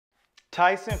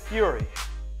Tyson Fury,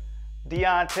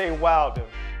 Deontay Wilder.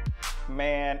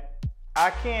 Man, I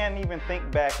can't even think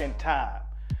back in time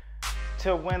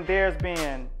to when there's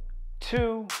been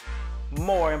two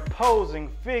more imposing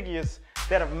figures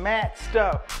that have matched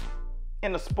up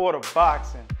in the sport of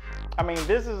boxing. I mean,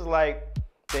 this is like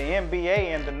the NBA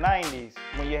in the 90s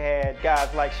when you had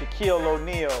guys like Shaquille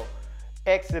O'Neal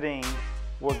exiting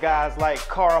with guys like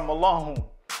Karl Malone.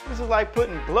 This is like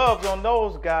putting gloves on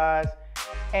those guys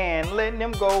and letting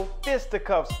them go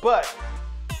fisticuffs. But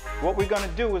what we're gonna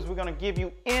do is we're gonna give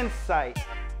you insight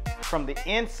from the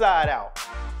inside out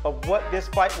of what this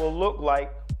fight will look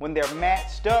like when they're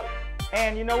matched up.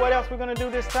 And you know what else we're gonna do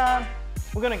this time?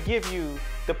 We're gonna give you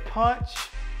the punch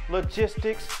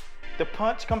logistics, the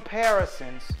punch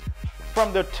comparisons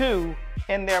from the two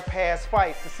in their past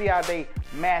fights to see how they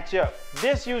match up.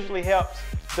 This usually helps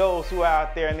those who are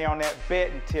out there and they're on that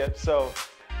betting tip.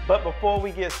 But before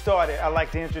we get started, I'd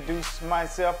like to introduce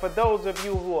myself. For those of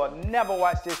you who have never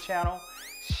watched this channel,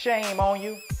 shame on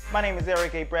you. My name is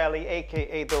Eric A. Bradley,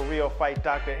 aka The Real Fight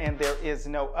Doctor, and there is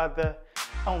no other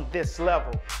on this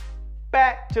level.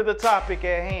 Back to the topic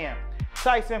at hand.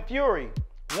 Tyson Fury,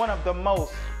 one of the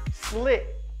most slick,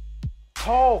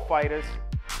 tall fighters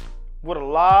with a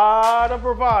lot of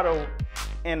bravado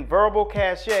and verbal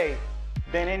cachet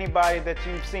than anybody that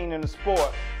you've seen in the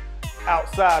sport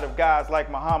outside of guys like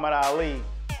Muhammad Ali,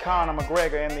 Conor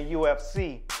McGregor, and the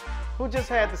UFC, who just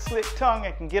had the slick tongue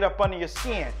and can get up under your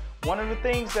skin. One of the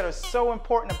things that are so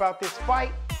important about this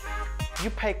fight, you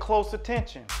pay close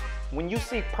attention. When you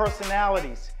see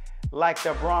personalities like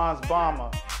the Bronze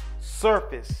Bomber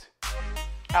surface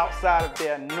outside of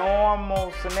their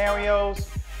normal scenarios,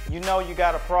 you know you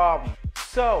got a problem.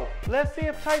 So let's see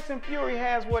if Tyson Fury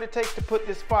has what it takes to put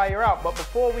this fire out. But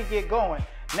before we get going,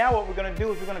 now what we're gonna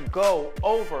do is we're gonna go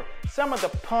over some of the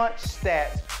punch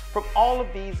stats from all of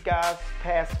these guys'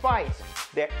 past fights,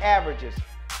 their averages.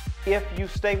 If you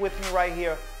stay with me right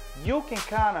here, you can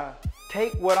kind of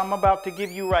take what I'm about to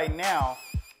give you right now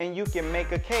and you can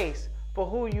make a case for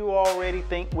who you already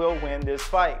think will win this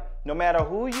fight. No matter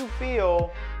who you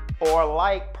feel or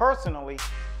like personally,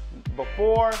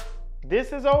 before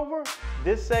this is over,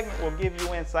 this segment will give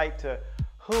you insight to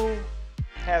who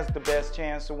has the best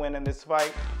chance to win in this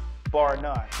fight, bar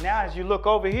none. Now, as you look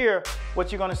over here,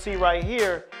 what you're gonna see right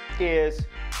here is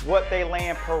what they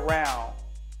land per round.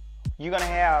 You're gonna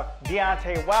have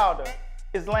Deontay Wilder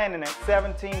is landing at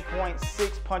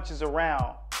 17.6 punches a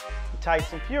round.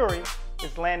 Tyson Fury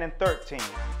is landing 13.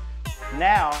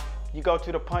 Now, you go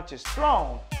to the punches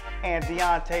thrown, and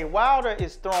Deontay Wilder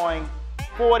is throwing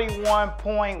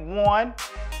 41.1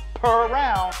 per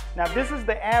round. Now, this is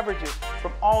the averages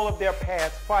from all of their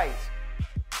past fights.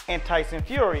 And Tyson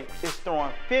Fury is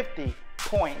throwing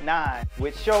 50.9,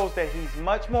 which shows that he's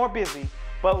much more busy,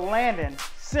 but landing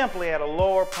simply at a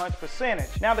lower punch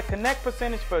percentage. Now, the connect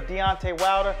percentage for Deontay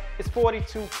Wilder is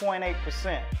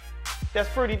 42.8%. That's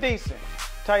pretty decent.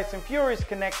 Tyson Fury is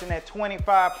connecting at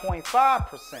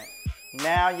 25.5%.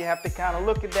 Now you have to kind of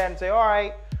look at that and say, all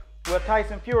right, well,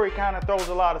 Tyson Fury kind of throws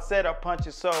a lot of setup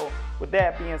punches. So with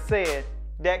that being said,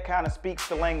 that kind of speaks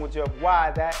the language of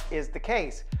why that is the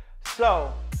case.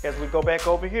 So as we go back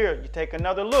over here, you take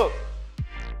another look.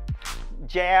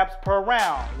 Jabs per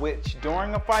round, which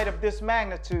during a fight of this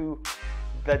magnitude,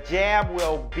 the jab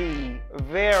will be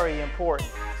very important.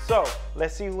 So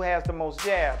let's see who has the most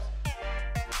jabs.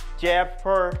 Jabs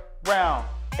per round,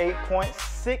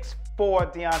 8.6 for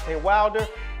Deontay Wilder,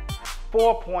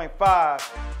 4.5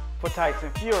 for Tyson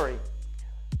Fury.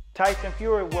 Tyson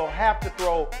Fury will have to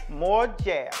throw more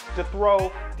jabs to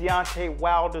throw Deontay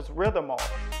Wilder's rhythm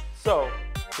off. So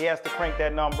he has to crank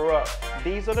that number up.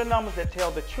 These are the numbers that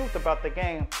tell the truth about the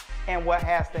game and what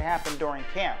has to happen during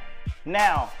camp.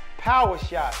 Now, power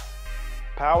shots.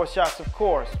 Power shots, of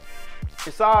course.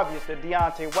 It's obvious that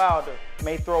Deontay Wilder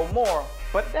may throw more,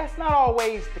 but that's not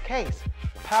always the case.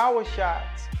 Power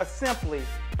shots are simply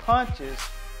punches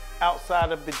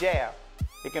outside of the jab.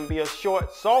 It can be a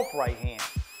short, soft right hand.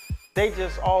 They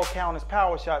just all count as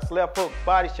power shots. Left hook,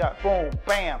 body shot, boom,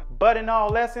 bam. But in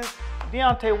all essence,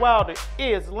 Deontay Wilder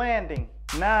is landing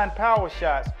 9 power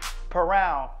shots per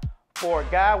round. For a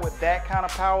guy with that kind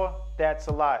of power, that's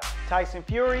a lot. Tyson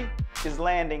Fury is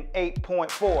landing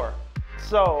 8.4.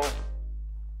 So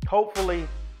hopefully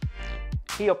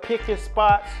he'll pick his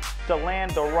spots to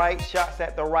land the right shots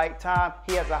at the right time.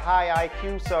 He has a high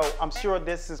IQ, so I'm sure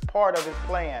this is part of his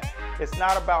plan. It's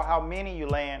not about how many you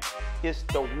land, it's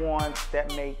the ones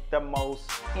that make the most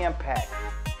impact.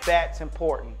 That's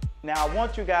important. Now, I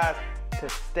want you guys to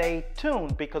stay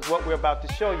tuned because what we're about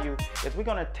to show you is we're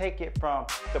gonna take it from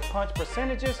the punch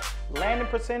percentages, landing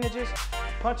percentages,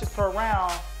 punches per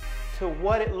round to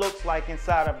what it looks like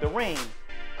inside of the ring.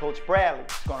 Coach Bradley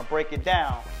is going to break it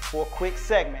down for a quick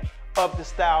segment of the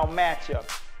style matchup.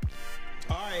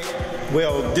 All right,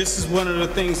 well, this is one of the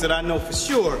things that I know for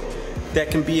sure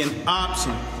that can be an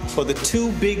option for the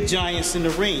two big giants in the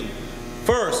ring.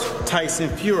 First, Tyson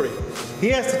Fury. He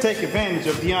has to take advantage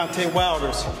of Deontay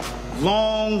Wilder's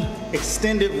long,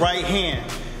 extended right hand.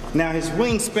 Now, his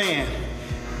wingspan,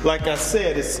 like I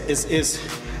said, is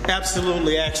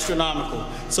absolutely astronomical.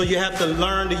 So you have to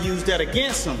learn to use that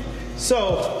against him.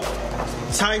 So,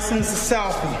 Tyson's a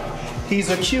southpaw. He's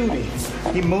a cutie.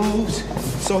 He moves,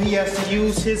 so he has to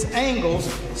use his angles.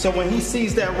 So when he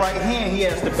sees that right hand, he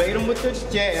has to bait him with this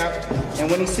jab. And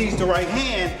when he sees the right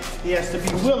hand, he has to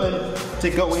be willing to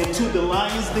go into the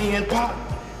lion's den pop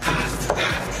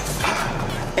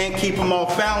and keep him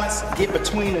off balance, get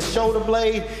between the shoulder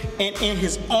blade and in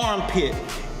his armpit,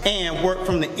 and work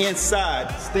from the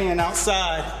inside, staying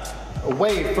outside,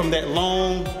 away from that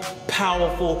long,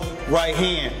 powerful right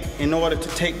hand. In order to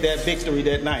take that victory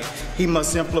that night, he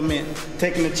must implement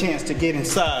taking a chance to get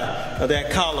inside of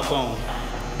that collarbone,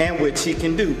 and which he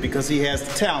can do because he has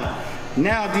the talent.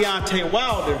 Now Deontay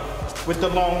Wilder with the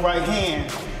long right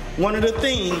hand, one of the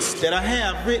things that I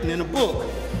have written in a book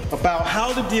about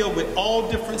how to deal with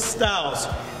all different styles,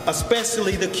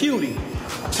 especially the cutie.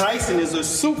 Tyson is a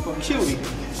super cutie,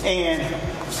 and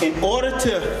in order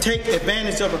to take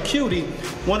advantage of a cutie,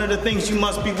 one of the things you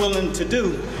must be willing to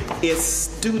do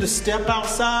is do the step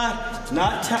outside,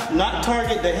 not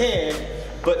target the head,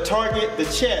 but target the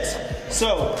chest.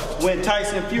 So when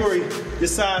Tyson Fury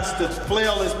decides to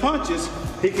flail his punches,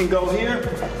 he can go here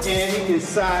and he can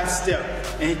sidestep,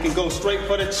 and he can go straight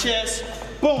for the chest.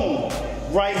 Boom,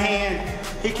 right hand,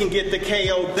 he can get the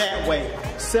KO that way.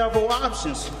 Several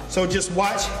options. So just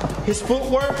watch his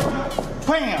footwork,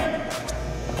 bam,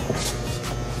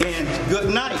 and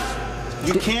good night.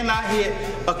 You cannot hit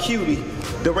a cutie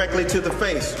directly to the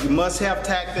face. You must have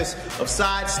tactics of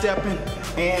sidestepping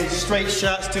and straight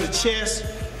shots to the chest.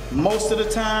 Most of the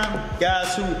time,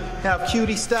 guys who have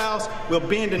cutie styles will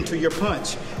bend into your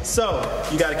punch. So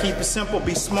you gotta keep it simple,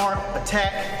 be smart,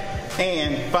 attack,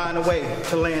 and find a way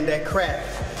to land that crack.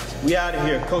 We out of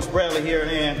here. Coach Bradley here,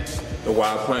 and the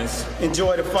Wild Prince.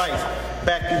 Enjoy the fight.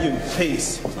 Back to you.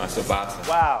 Peace. That's a boxing.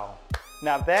 Wow.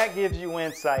 Now that gives you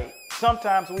insight.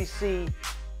 Sometimes we see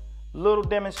little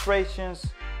demonstrations,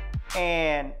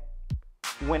 and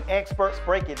when experts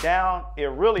break it down, it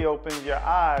really opens your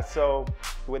eyes. So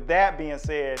with that being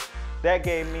said, that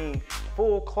gave me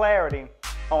full clarity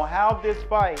on how this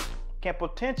fight can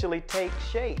potentially take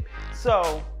shape.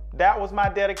 So that was my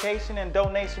dedication and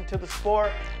donation to the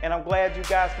sport, and I'm glad you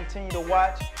guys continue to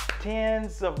watch.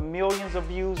 Tens of millions of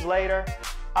views later,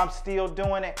 I'm still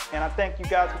doing it, and I thank you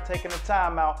guys for taking the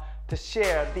time out to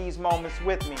share these moments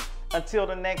with me. Until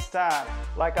the next time,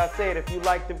 like I said, if you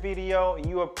like the video and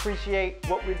you appreciate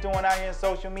what we're doing out here in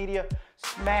social media,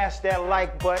 smash that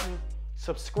like button,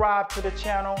 subscribe to the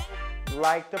channel,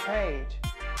 like the page,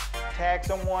 tag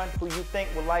someone who you think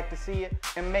would like to see it,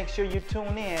 and make sure you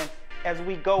tune in as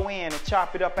we go in and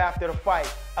chop it up after the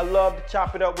fight. I love to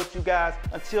chop it up with you guys.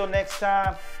 Until next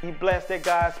time, be blessed at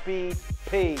Godspeed.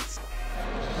 Peace.